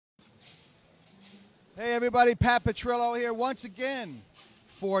Hey everybody, Pat Petrillo here once again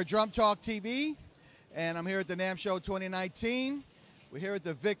for Drum Talk TV, and I'm here at the NAMM Show 2019. We're here at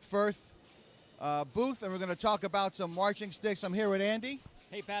the Vic Firth booth, and we're going to talk about some marching sticks. I'm here with Andy.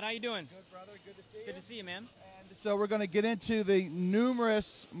 Hey Pat, how you doing? Good, brother. Good to see you. Good to see you, man. And so we're going to get into the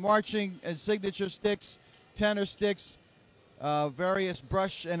numerous marching and signature sticks, tenor sticks, various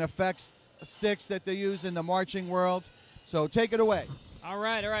brush and effects sticks that they use in the marching world. So take it away. All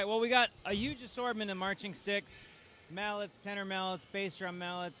right. Well, we got a huge assortment of marching sticks, mallets, tenor mallets, bass drum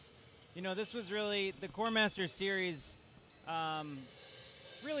mallets. You know, this was really, the Core Master series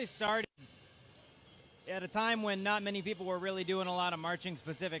really started at a time when not many people were really doing a lot of marching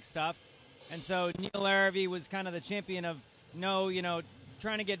specific stuff. And so Neil Larrabee was kind of the champion of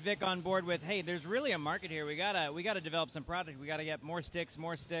trying to get Vic on board with, hey, there's really a market here. We gotta develop some product. We gotta get more sticks.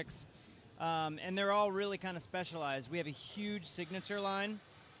 And they're all really kind of specialized. We have a huge signature line.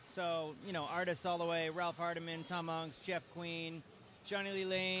 So, you know, artists all the way, Ralph Hardiman, Tom Hunks, Jeff Queen, Johnny Lee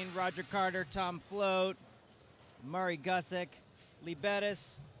Lane, Roger Carter, Tom Float, Murray Gussick, Lee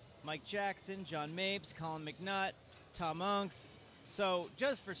Bettis, Mike Jackson, John Mapes, Colin McNutt, Tom Hunks. So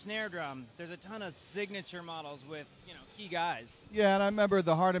just for snare drum, there's a ton of signature models with, you know, key guys. Yeah, and I remember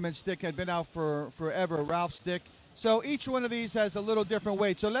the Hardiman stick had been out for forever, Ralph's stick. So each one of these has a little different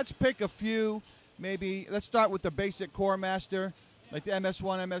weight. So let's pick a few. Maybe let's start with the basic Core Master, like the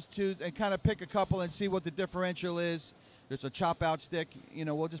MS1, MS2s, and kind of pick a couple and see what the differential is. There's a chop out stick. You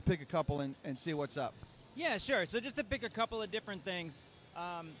know, we'll just pick a couple and see what's up. Yeah, sure. So just to pick a couple of different things,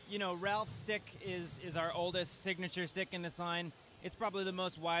 you know, Ralph's stick is our oldest signature stick in this line. It's probably the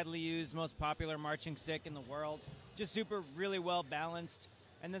most widely used, most popular marching stick in the world. Just really well balanced.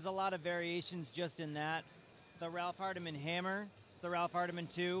 And there's a lot of variations just in that. The Ralph Hardiman hammer, it's the Ralph Hardiman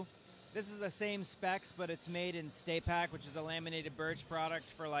 2. This is the same specs, but it's made in Stay Pack, which is a laminated birch product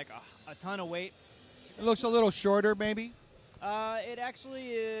for like a ton of weight. It looks a little shorter, maybe? It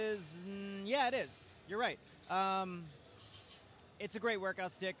actually is, yeah, it is. You're right. It's a great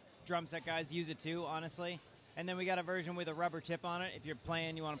workout stick. Drum set guys use it too, honestly. And then we got a version with a rubber tip on it. If you're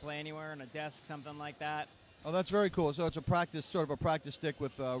playing, you want to play anywhere on a desk, something like that. Oh, that's very cool. So it's sort of a practice stick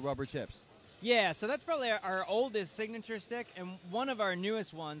with rubber tips. Yeah, so that's probably our oldest signature stick, and one of our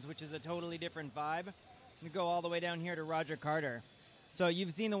newest ones, which is a totally different vibe. We go all the way down here to Roger Carter. So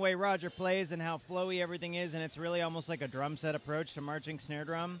you've seen the way Roger plays and how flowy everything is, and it's really almost like a drum set approach to marching snare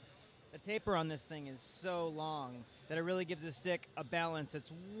drum. The taper on this thing is so long that it really gives the stick a balance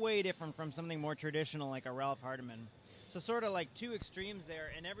that's way different from something more traditional like a Ralph Hardiman. So sort of like two extremes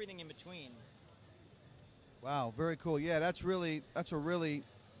there and everything in between. Wow, very cool. Yeah, that's a really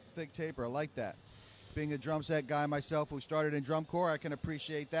thick taper. I like that. Being a drum set guy myself who started in drum corps, I can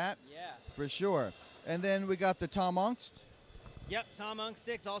appreciate that. Yeah. For sure. And then we got the Tom Hunks. Yep, Tom Hunks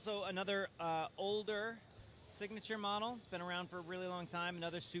sticks, also another older signature model. It's been around for a really long time,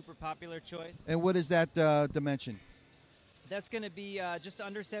 another super popular choice. And what is that dimension? That's going to be just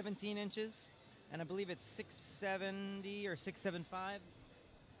under 17 inches, and I believe it's 670 or 675.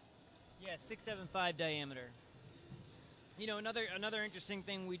 Yeah, 675 diameter. You know, another interesting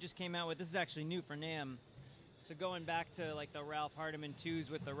thing we just came out with, this is actually new for NAMM. So going back to like the Ralph Hardiman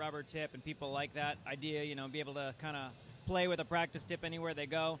 2s with the rubber tip, and people like that idea, you know, be able to kind of play with a practice tip anywhere they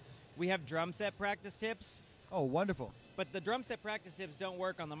go. We have drum set practice tips. Oh, wonderful. But the drum set practice tips don't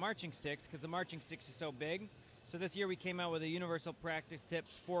work on the marching sticks because the marching sticks are so big. So this year we came out with a universal practice tip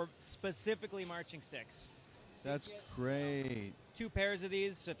for specifically marching sticks. So that's great. 2 pairs of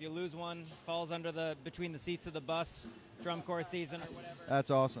these, so if you lose one, falls under between the seats of the bus, drum corps season or whatever. That's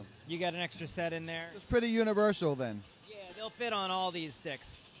awesome. You got an extra set in there. It's pretty universal then. Yeah, they'll fit on all these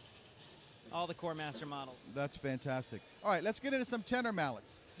sticks. All the Core Master models. That's fantastic. All right, let's get into some tenor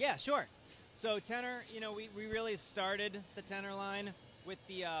mallets. Yeah, sure. So tenor, you know, we really started the tenor line with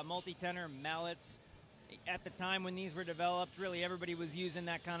the multi-tenor mallets. At the time when these were developed, really everybody was using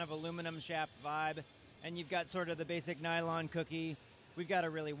that kind of aluminum shaft vibe. And you've got sort of the basic nylon cookie. We've got a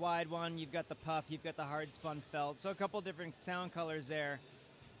really wide one. You've got the puff. You've got the hard spun felt. So a couple different sound colors there.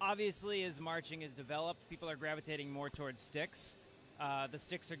 Obviously, as marching is developed, people are gravitating more towards sticks. The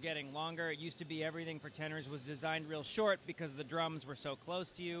sticks are getting longer. It used to be everything for tenors was designed real short because the drums were so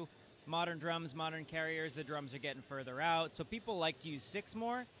close to you. Modern drums, modern carriers, the drums are getting further out. So people like to use sticks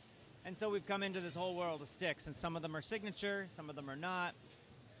more. And so we've come into this whole world of sticks. And some of them are signature, some of them are not.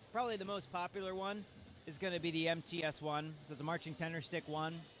 Probably the most popular one is going to be the MTS one. So it's a marching tenor stick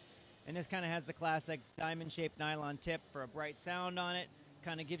one. And this kind of has the classic diamond-shaped nylon tip for a bright sound on it.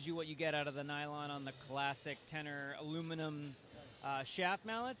 Kind of gives you what you get out of the nylon on the classic tenor aluminum shaft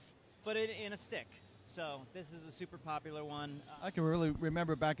mallets, but in a stick. So this is a super popular one. I can really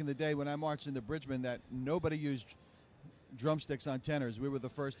remember back in the day when I marched in the Bridgman that nobody used drumsticks on tenors. We were the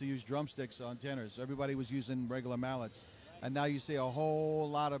first to use drumsticks on tenors. Everybody was using regular mallets. And now you see a whole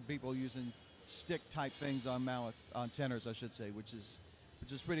lot of people using stick-type things on tenors, I should say, which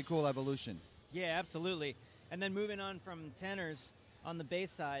is pretty cool evolution. Yeah, absolutely. And then moving on from tenors on the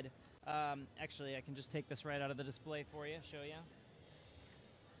bass side, actually, I can just take this right out of the display for you, show you.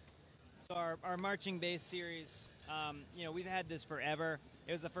 So our marching bass series, we've had this forever.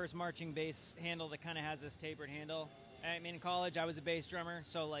 It was the first marching bass handle that kind of has this tapered handle. I mean, in college, I was a bass drummer,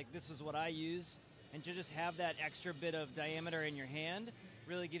 so like this is what I use. And to just have that extra bit of diameter in your hand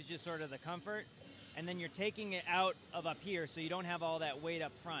really gives you sort of the comfort. And then you're taking it out of up here, so you don't have all that weight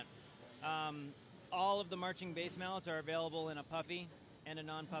up front. All of the marching bass mallets are available in a puffy and a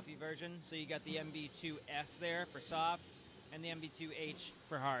non-puffy version. So you got the MV2S there for soft, and the MV2H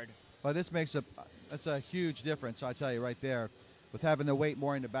for hard. Well, this makes that's a huge difference, I tell you, right there, with having the weight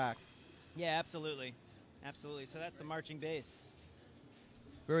more in the back. Yeah, absolutely. Absolutely. So that's the marching bass.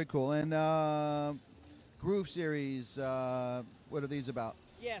 Very cool. And Groove Series, what are these about?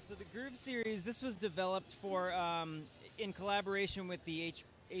 Yeah, so the Groove Series, this was developed for in collaboration with the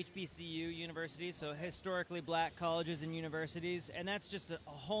HBCU universities, so historically black colleges and universities, and that's just a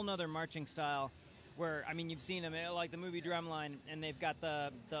whole nother marching style where, I mean, you've seen them, like the movie Drumline, and they've got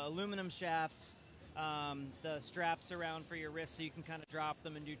the aluminum shafts, the straps around for your wrist so you can kind of drop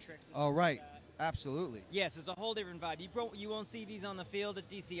them and do tricks. Oh, right. Like absolutely. Yes, it's a whole different vibe. You won't see these on the field at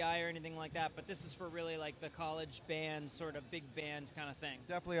DCI or anything like that, but this is for really like the college band, sort of big band kind of thing.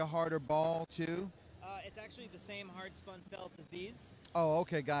 Definitely a harder ball, too. It's actually the same hard spun felt as these. Oh,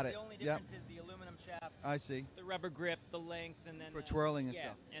 okay, got it. The only difference is the aluminum shaft. I see. The rubber grip, the length, and then for twirling and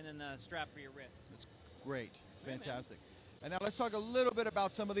stuff. And then the strap for your wrist. It's great. It's fantastic. And now let's talk a little bit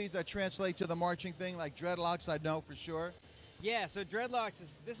about some of these that translate to the marching thing, like dreadlocks. I know for sure. Yeah, so dreadlocks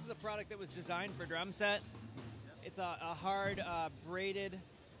this is a product that was designed for drum set. It's a hard braided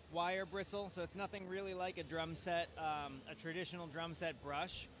wire bristle, so it's nothing really like a drum set, a traditional drum set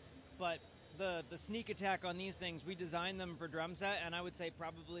brush, but the sneak attack on these things, we designed them for drum set, and I would say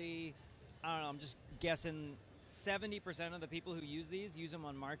probably, I don't know, I'm just guessing 70% of the people who use these use them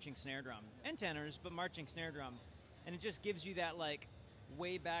on marching snare drum and tenors, but marching snare drum, and it just gives you that like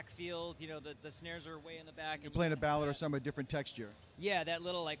way back field, the snares are way in the back. You're playing a ballad or some different texture. Yeah, that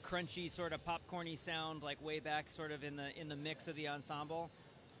little like crunchy sort of popcorny sound, like way back sort of in the mix of the ensemble.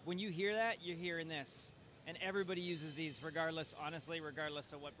 When you hear that, you're hearing this. And everybody uses these regardless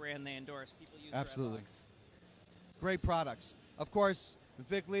of what brand they endorse. People use absolutely. Dreadlocks. Great products. Of course,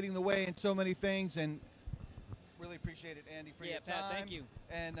 Vic leading the way in so many things, and really appreciate it, Andy, for your time. Pat, thank you.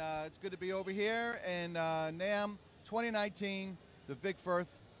 And it's good to be over here. And NAMM 2019, the Vic Firth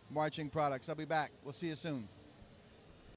marching products. I'll be back. We'll see you soon.